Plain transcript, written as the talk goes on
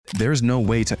there's no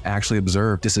way to actually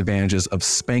observe disadvantages of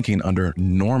spanking under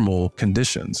normal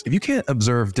conditions. If you can't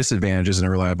observe disadvantages in a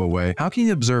reliable way, how can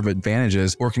you observe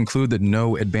advantages or conclude that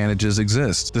no advantages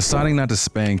exist? Deciding not to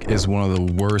spank is one of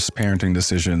the worst parenting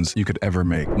decisions you could ever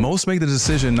make. Most make the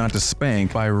decision not to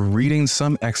spank by reading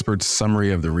some expert's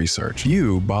summary of the research.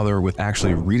 Few bother with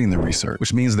actually reading the research,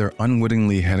 which means they're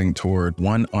unwittingly heading toward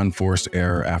one unforced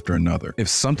error after another. If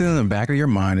something in the back of your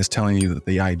mind is telling you that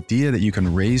the idea that you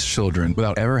can raise children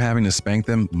without ever having to spank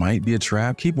them might be a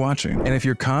trap, keep watching. And if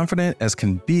you're confident as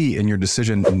can be in your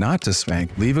decision not to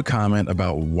spank, leave a comment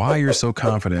about why you're so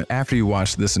confident after you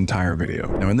watch this entire video.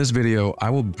 Now, in this video, I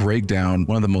will break down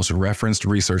one of the most referenced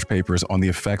research papers on the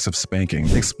effects of spanking,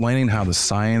 explaining how the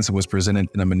science was presented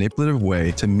in a manipulative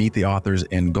way to meet the author's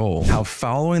end goal, how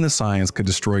following the science could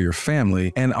destroy your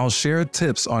family, and I'll share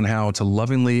tips on how to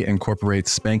lovingly incorporate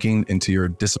spanking into your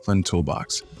discipline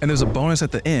toolbox. And there's a bonus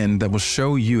at the end that will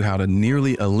show you how to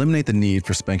nearly eliminate the need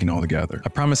for spanking altogether. I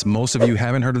promise most of you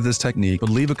haven't heard of this technique, but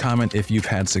leave a comment if you've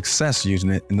had success using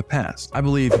it in the past. I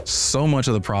believe so much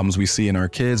of the problems we see in our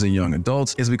kids and young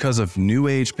adults is because of new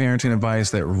age parenting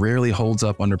advice that rarely holds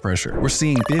up under pressure. We're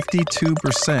seeing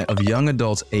 52% of young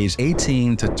adults aged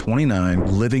 18 to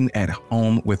 29 living at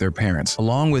home with their parents,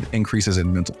 along with increases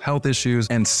in mental health issues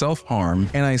and self-harm,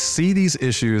 and I see these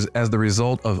issues as the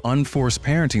result of unforced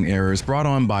parenting errors brought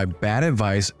on by bad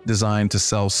advice designed to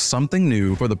sell something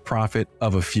new for the profit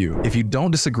of a few. If you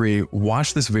don't disagree,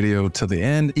 watch this video to the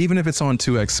end, even if it's on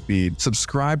 2x speed.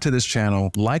 Subscribe to this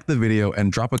channel, like the video,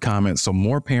 and drop a comment so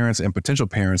more parents and potential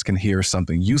parents can hear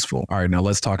something useful. All right, now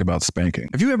let's talk about spanking.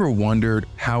 Have you ever wondered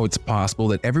how it's possible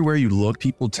that everywhere you look,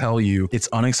 people tell you it's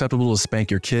unacceptable to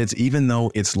spank your kids even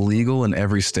though it's legal in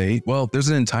every state? Well, there's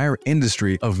an entire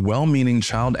industry of well-meaning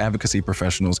child advocacy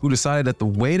professionals who decided that the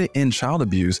way to end child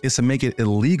abuse is to make it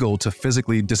illegal to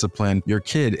physically discipline your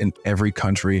kid in every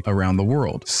country around the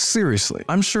world. Seriously,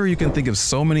 I'm sure you can think of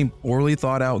so many poorly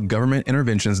thought out government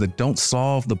interventions that don't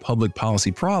solve the public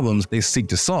policy problems they seek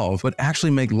to solve, but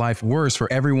actually make life worse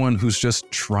for everyone who's just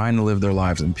trying to live their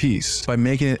lives in peace by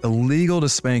making it illegal to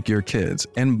spank your kids.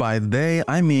 And by they,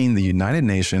 I mean the United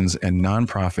Nations and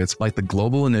nonprofits like the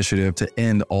Global Initiative to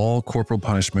End All Corporal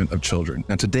Punishment of Children.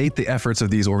 Now, to date, the efforts of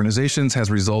these organizations has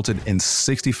resulted in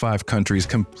 65 countries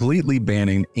completely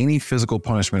banning any physical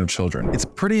punishment of children. It's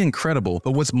pretty incredible,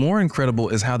 but what's more incredible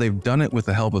is how they've done it with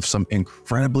the help of some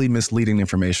incredibly misleading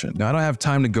information. Now, I don't have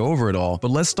time to go over it all,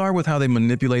 but let's start with how they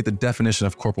manipulate the definition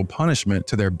of corporal punishment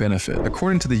to their benefit.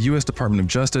 According to the U.S. Department of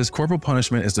Justice, corporal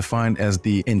punishment is defined as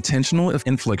the intentional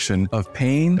infliction of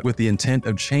pain with the intent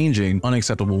of changing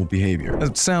unacceptable behavior.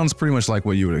 That sounds pretty much like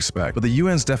what you would expect, but the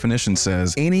UN's definition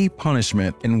says any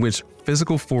punishment in which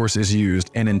physical force is used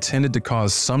and intended to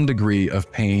cause some degree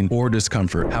of pain or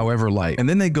discomfort, however light. And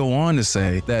then they go on to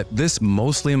say that this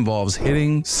mostly involves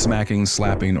hitting, smacking,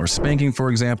 slapping, or spanking,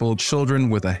 for example, children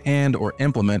with a hand or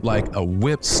implement like a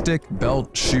whip, stick,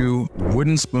 belt, shoe,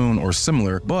 wooden spoon, or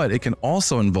similar, but it can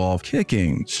also involve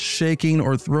kicking, shaking,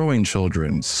 or throwing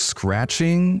children,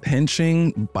 scratching,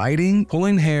 pinching, biting,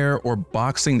 pulling hair, or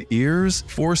boxing ears,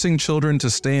 forcing children to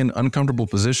stay in uncomfortable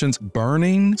positions,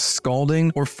 burning,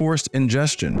 scalding, or forced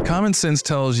ingestion. Common sense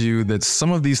tells you that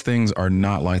some of these things are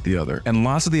not like the other, and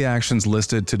lots of the actions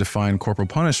listed to define corporal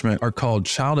punishment are called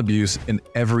child abuse in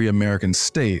every American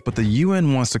state, but the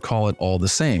UN wants to call it all the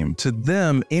same. To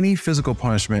them, any physical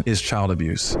punishment is child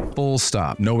abuse. Full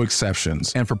stop, no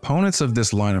exceptions. And proponents of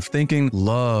this line of thinking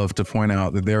love to point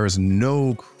out that there is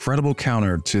no credible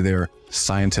counter to their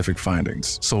scientific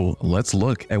findings. So let's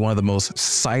look at one of the most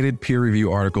cited peer-reviewed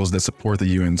articles that support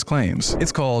the UN's claims.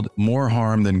 It's called More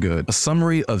Harm Than Good, a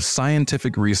summary of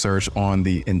scientific research on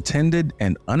the intended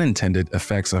and unintended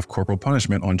effects of corporal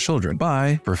punishment on children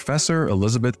by Professor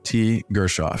Elizabeth T.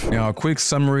 Gershoff. Now, a quick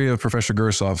summary of Professor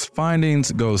Gershoff's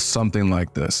findings goes something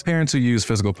like this. Parents who use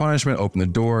physical punishment open the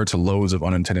door to loads of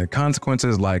unintended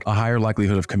consequences like a higher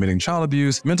likelihood of committing child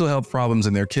abuse, mental health problems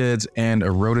in their kids, and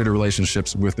eroded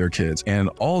relationships with their kids. And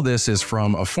all this is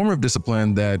from a form of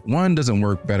discipline that, one, doesn't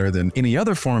work better than any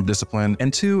other form of discipline,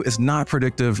 and two, is not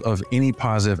predictive of any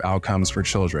positive outcomes for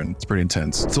children. It's pretty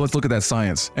intense. So let's look at that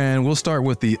science. And we'll start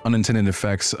with the unintended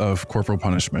effects of corporal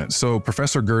punishment. So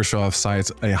Professor Gershoff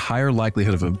cites a higher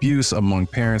likelihood of abuse among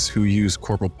parents who use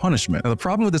corporal punishment. Now, the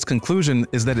problem with this conclusion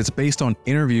is that it's based on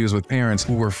interviews with parents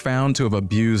who were found to have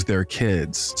abused their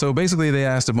kids. So basically, they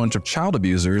asked a bunch of child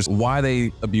abusers why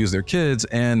they abuse their kids,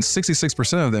 and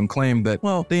 66% of them claimed claim that,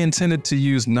 well, they intended to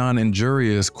use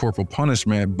non-injurious corporal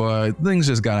punishment, but things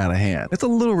just got out of hand. It's a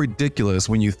little ridiculous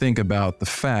when you think about the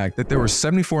fact that there were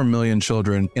 74 million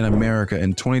children in America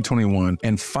in 2021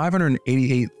 and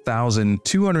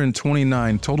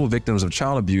 588,229 total victims of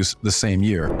child abuse the same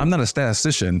year. I'm not a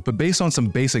statistician, but based on some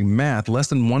basic math, less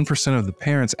than 1% of the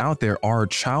parents out there are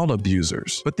child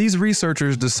abusers. But these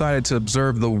researchers decided to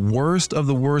observe the worst of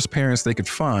the worst parents they could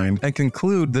find and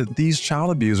conclude that these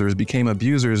child abusers became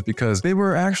abusers because they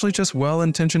were actually just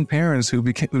well-intentioned parents who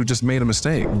just made a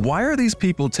mistake. Why are these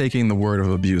people taking the word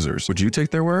of abusers? Would you take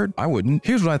their word? I wouldn't.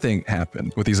 Here's what I think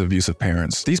happened with these abusive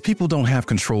parents. These people don't have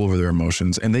control over their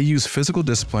emotions, and they use physical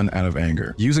discipline out of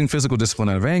anger. Using physical discipline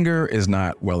out of anger is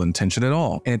not well-intentioned at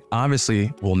all, and it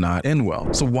obviously will not end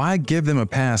well. So why give them a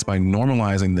pass by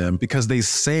normalizing them because they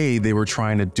say they were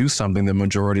trying to do something the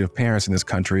majority of parents in this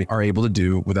country are able to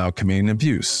do without committing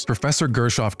abuse? Professor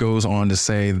Gershoff goes on to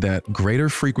say that greater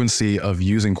frequency of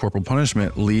using corporal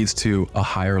punishment leads to a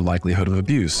higher likelihood of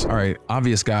abuse. All right,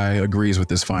 obvious guy agrees with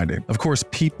this finding. Of course,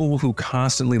 people who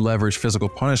constantly leverage physical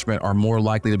punishment are more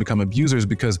likely to become abusers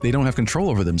because they don't have control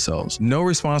over themselves. No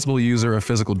responsible user of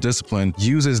physical discipline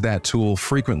uses that tool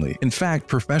frequently. In fact,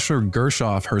 Professor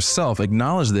Gershoff herself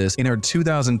acknowledged this in her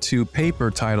 2002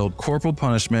 paper titled Corporal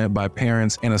Punishment by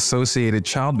Parents and Associated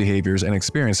Child Behaviors and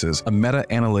Experiences, a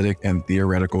meta-analytic and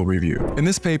theoretical review. In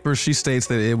this paper, she states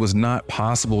that it was not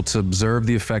possible to observe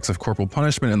the effects of corporal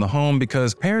punishment in the home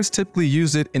because parents typically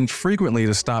use it infrequently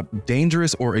to stop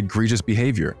dangerous or egregious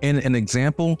behavior. In an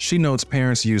example, she notes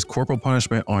parents use corporal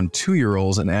punishment on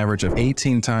 2-year-olds an average of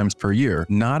 18 times per year,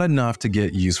 not enough to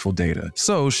get useful data.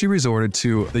 So she resorted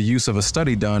to the use of a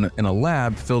study done in a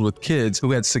lab filled with kids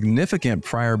who had significant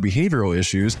prior behavioral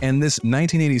issues, and this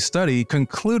 1980 study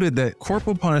concluded that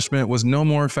corporal punishment was no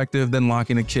more effective than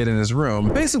locking a kid in his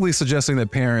room, basically suggesting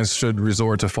that parents should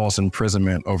resort to false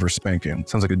imprisonment over spanking.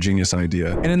 Sounds like a genius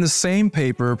idea. And in the same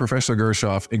paper, Professor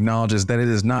Gershoff acknowledges that it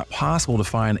is not possible to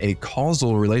find a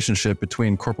causal relationship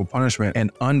between corporal punishment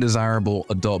and undesirable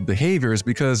adult behaviors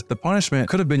because the punishment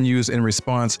could have been used in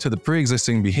response to the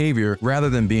pre-existing behavior rather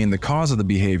than being the cause of the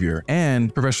behavior.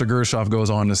 And Professor Gershoff goes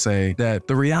on to say that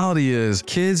the reality is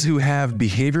kids who have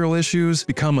behavioral issues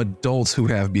become adults who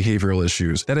have behavioral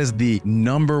issues. That is the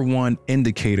number one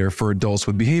indicator for adults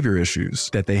with behavior issues,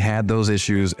 that they had those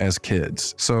issues as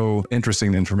kids. So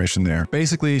interesting information there.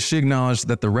 Basically, she acknowledged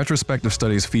that the retrospective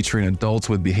studies featuring adults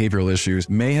with behavioral issues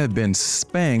may have been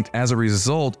spanked as a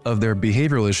result of their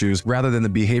behavioral issues rather than the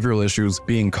behavioral issues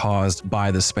being caused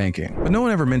by the spanking. But no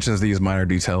one ever mentions these minor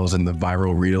details in the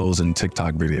viral reels and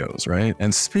TikTok videos, right?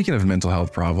 And speaking of mental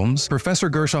health problems, Professor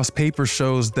Gershoff's paper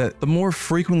shows that the more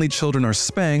frequently children are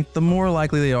spanked, the more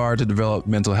likely they are to develop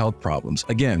mental health problems.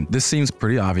 Again, this seems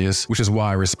pretty obvious, which is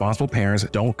why responsible parents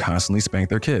don't constantly spank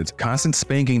their kids. Constant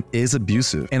spanking is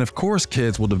abusive, and of course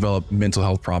kids will develop mental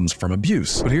health problems from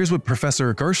abuse. But here's what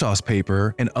Professor Gershoff's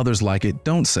paper and others like it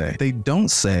don't say. They don't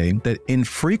say that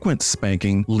infrequent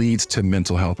spanking leads to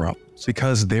mental health problems,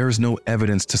 because there's no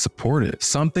evidence to support it.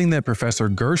 Something that Professor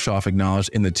Gershoff acknowledged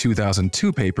in the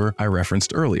 2002 paper I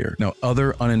referenced earlier. Now,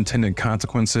 other unintended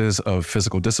consequences of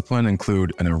physical discipline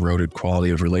include an eroded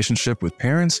quality of relationship with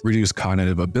parents, reduced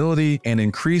cognitive ability, and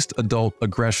increased adult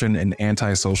aggression and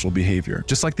antisocial behavior.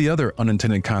 Just like the other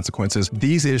unintended consequences,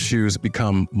 these issues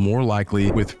become more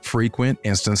likely with frequent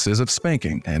instances of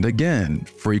spanking. And again,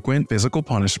 frequent physical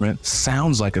punishment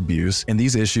sounds like abuse, and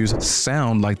these issues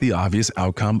sound like the obvious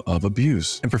outcome of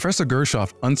abuse. And Professor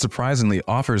Gershoff unsurprisingly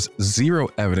offers zero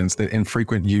evidence that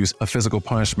infrequent use of physical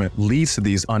punishment leads to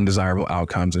these undesirable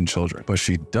outcomes in children. But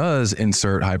she does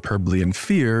insert hyperbole and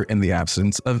fear in the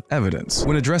absence of evidence.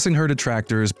 When addressing her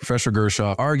detractors, Professor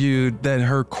Gershoff argued that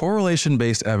her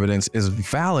correlation-based evidence is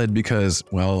valid because,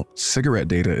 well, cigarette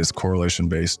data is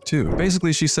correlation-based too.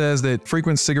 Basically, she says that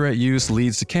frequent cigarette use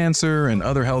leads to cancer and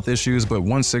other health issues, but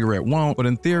one cigarette won't. But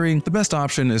in theory, the best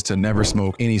option is to never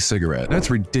smoke any cigarette. That's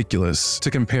ridiculous to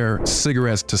compare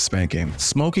cigarettes to spanking.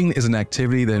 Smoking is an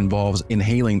activity that involves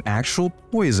inhaling actual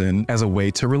poison as a way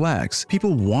to relax.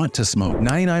 People want to smoke.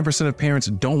 99% of parents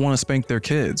don't want to spank their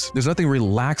kids. There's nothing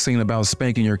relaxing about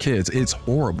spanking your kids. It's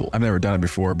horrible. I've never done it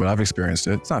before, but I've experienced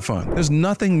it. It's not fun. There's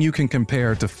nothing you can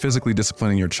compare to physically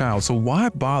disciplining your child, so why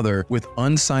bother with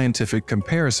unscientific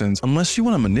comparisons unless you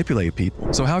want to manipulate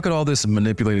people? So how could all this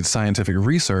manipulated scientific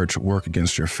research work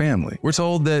against your family? We're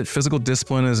told that physical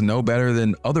discipline is no better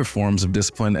than other other forms of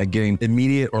discipline at getting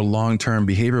immediate or long-term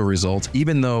behavioral results,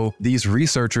 even though these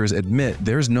researchers admit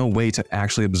there's no way to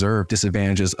actually observe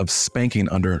disadvantages of spanking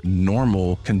under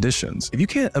normal conditions. If you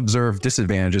can't observe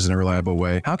disadvantages in a reliable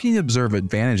way, how can you observe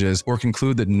advantages or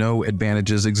conclude that no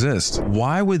advantages exist?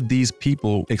 Why would these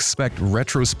people expect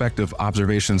retrospective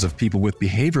observations of people with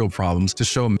behavioral problems to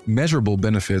show measurable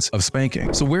benefits of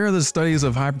spanking? So where are the studies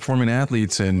of high-performing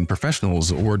athletes and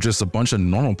professionals, or just a bunch of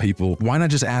normal people? Why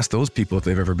not just ask those people if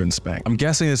they've ever been spanked? I'm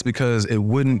guessing it's because it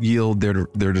wouldn't yield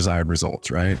their desired results,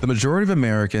 right? The majority of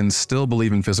Americans still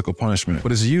believe in physical punishment,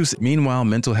 but its use. Meanwhile,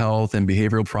 mental health and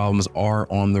behavioral problems are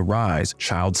on the rise.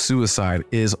 Child suicide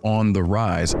is on the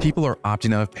rise. People are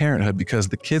opting out of parenthood because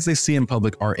the kids they see in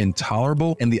public are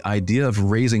intolerable, and the idea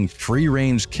of raising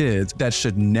free-range kids that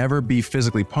should never be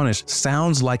physically punished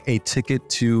sounds like a ticket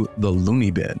to the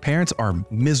loony bin. Parents are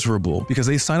miserable because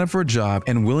they signed up for a job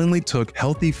and willingly took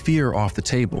healthy fear off the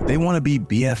table. They want to be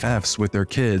BFFs with their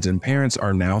kids, and parents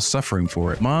are now suffering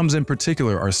for it. Moms in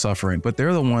particular are suffering, but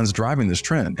they're the ones driving this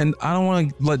trend. And I don't want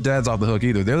to let dads off the hook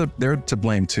either. They're to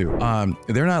blame too.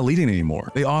 They're not leading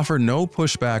anymore. They offer no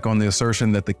pushback on the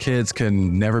assertion that the kids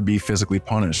can never be physically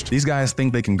punished. These guys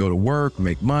think they can go to work,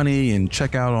 make money, and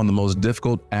check out on the most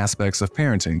difficult aspects of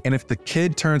parenting. And if the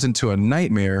kid turns into a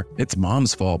nightmare, it's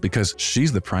mom's fault because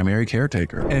she's the primary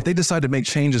caretaker. And if they decide to make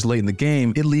changes late in the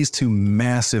game, it leads to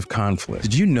massive conflict.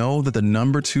 Did you know that the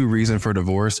number 2 reason for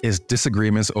divorce is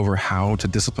disagreements over how to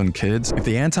discipline kids? If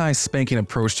the anti-spanking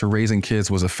approach to raising kids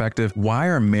was effective, why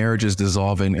are marriages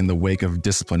dissolving in the wake of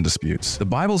discipline disputes? The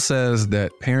Bible says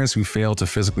that parents who fail to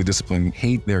physically discipline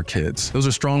hate their kids. Those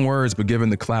are strong words, but given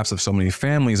the collapse of so many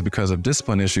families because of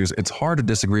discipline issues, it's hard to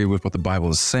disagree with what the Bible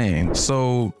is saying.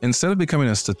 So instead of becoming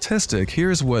a statistic,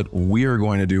 here's what we're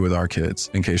going to do with our kids,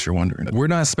 in case you're wondering. We're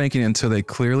not spanking until they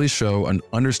clearly show an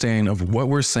understanding of what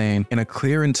we're saying and a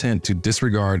clear intent to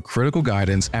disregard critical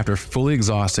guidance after fully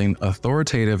exhausting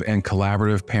authoritative and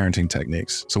collaborative parenting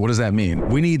techniques. So what does that mean?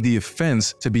 We need the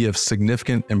offense to be of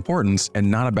significant importance and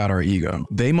not about our ego.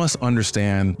 They must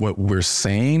understand what we're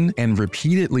saying and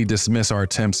repeatedly dismiss our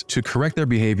attempts to correct their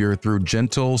behavior through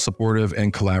gentle, supportive,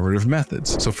 and collaborative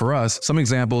methods. So for us, some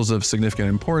examples of significant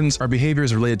importance are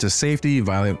behaviors related to safety,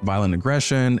 violent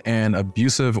aggression, and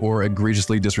abusive or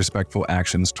egregiously disrespectful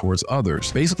actions towards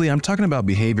others. Basically, I'm talking about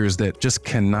behaviors that just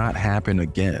cannot happen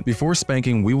again. Before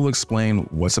spanking, we will explain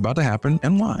what's about to happen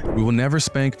and why. We will never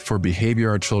spank for behavior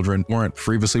our children weren't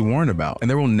previously warned about, and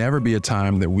there will never be a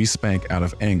time that we spank out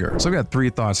of anger. So I've got 3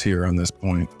 thoughts here on this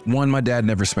point. 1, my dad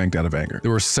never spanked out of anger.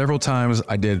 There were several times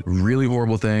I did really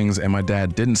horrible things and my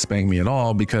dad didn't spank me at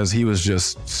all because he was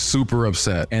just super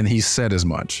upset, and he said as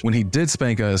much. When he did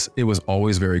spank us, it was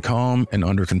always very calm and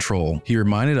under control. He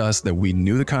reminded us that we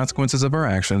knew the consequences of our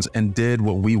actions and did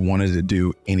what we wanted to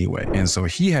do anyway. And so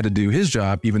he had to do his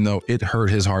job even though it hurt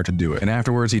his heart to do it. And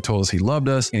afterwards, he told us he loved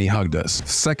us and he hugged us.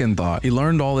 Second thought, he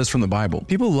learned all this from the Bible.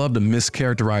 People love to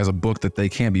mischaracterize a book that they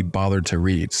can't be bothered to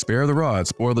read. Spare the rod,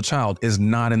 spoil the child is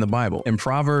not in the Bible. In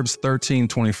Proverbs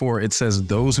 13:24, it says,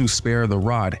 "Those who spare the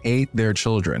rod hate their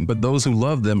children, but those who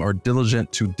love them are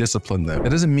diligent to discipline them." That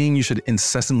doesn't mean you should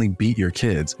incessantly beat your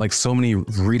kids, like so many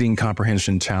reading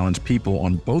comprehension challenge people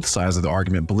on both sides of the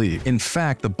argument believe. In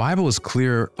fact, the Bible is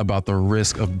clear about the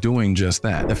risk of doing just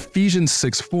that. Ephesians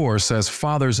 6:4 says,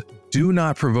 "Fathers, do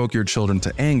not provoke your children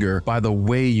to anger by the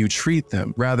way you treat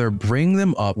them. Rather, bring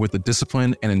them up with the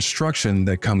discipline and instruction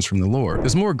that comes from the Lord."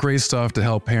 There's more great stuff to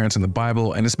help parents in the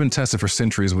Bible, and it's been tested for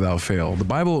centuries without fail. The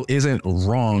Bible isn't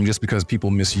wrong just because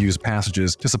people misuse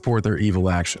passages to support their evil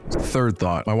actions. Third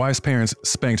thought, my wife's parents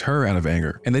spanked her out of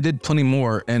anger, and they did plenty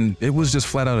more, and it was just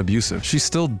flat out abusive. She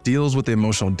still deals with the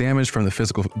emotional damage from the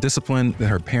physical discipline that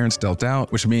her parents dealt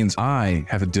out, which means I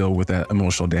have to deal with that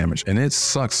emotional damage, and it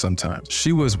sucks sometimes.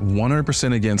 She was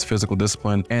 100% against physical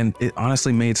discipline, and it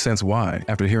honestly made sense why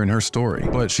after hearing her story.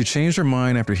 But she changed her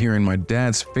mind after hearing my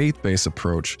dad's faith-based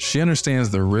approach. She understands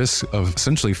the risk of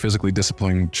essentially physically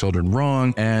disciplining children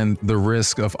wrong and the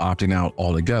risk of opting out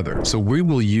altogether. So we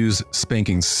will use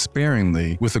spanking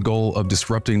sparingly with the goal of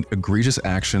disrupting egregious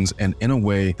actions and in a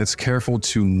way that's careful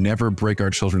to never break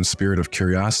our children's spirit of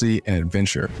curiosity and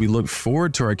adventure. We look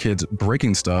forward to our kids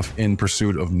breaking stuff in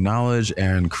pursuit of knowledge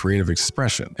and creative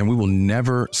expression, and we will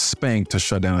never spank to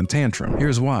shut down a tantrum.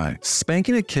 Here's why.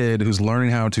 Spanking a kid who's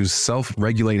learning how to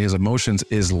self-regulate his emotions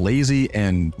is lazy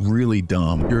and really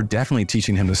dumb. You're definitely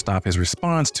teaching him to stop his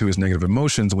response to his negative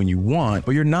emotions when you want,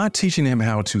 but you're not teaching him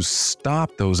how to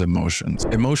stop those emotions.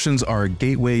 Emotions are a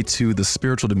gateway to the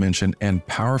spiritual dimension, and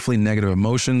powerfully negative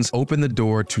emotions open the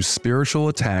door to spiritual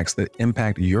attacks that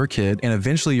impact your kid and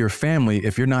eventually your family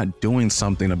if you're not doing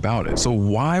something about it. So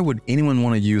why would anyone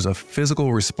want to use a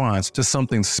physical response to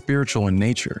something spiritual in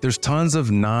nature? There's tons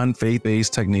of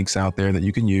non-faith-based techniques out there that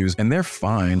you can use, and they're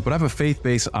fine, but I have a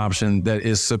faith-based option that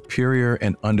is superior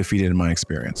and undefeated in my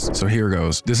experience. So here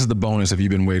goes. This is the bonus if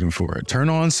you've been waiting for it. Turn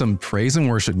on some praise and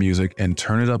worship music and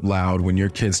turn it up loud when your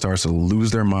kid starts to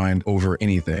lose their mind over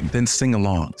anything. Then sing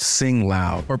along, sing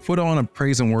loud, or put on a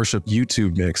praise and worship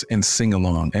YouTube mix and sing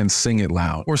along and sing it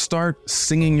loud. Or start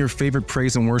singing your favorite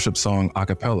praise and worship song a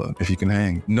cappella if you can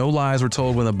hang. No lies were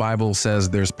told when the Bible says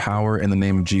there's power in the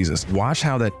name of Jesus. Watch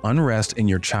how that unrest in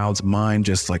your child's mind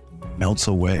just melts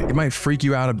away. It might freak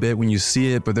you out a bit when you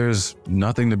see it, but there's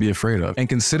nothing to be afraid of. And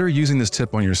consider using this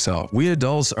tip on yourself. We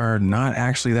adults are not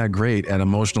actually that great at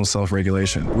emotional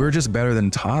self-regulation. We're just better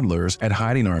than toddlers at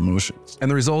hiding our emotions.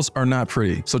 And the results are not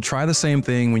pretty. So try the same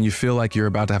thing when you feel like you're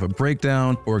about to have a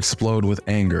breakdown or explode with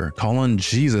anger. Call on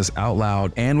Jesus out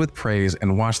loud and with praise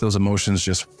and watch those emotions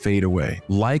just fade away.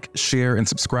 Like, share, and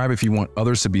subscribe if you want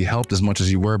others to be helped as much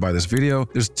as you were by this video.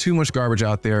 There's too much garbage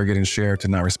out there getting shared to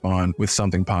not respond with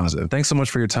something positive. Thanks so much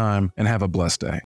for your time and have a blessed day.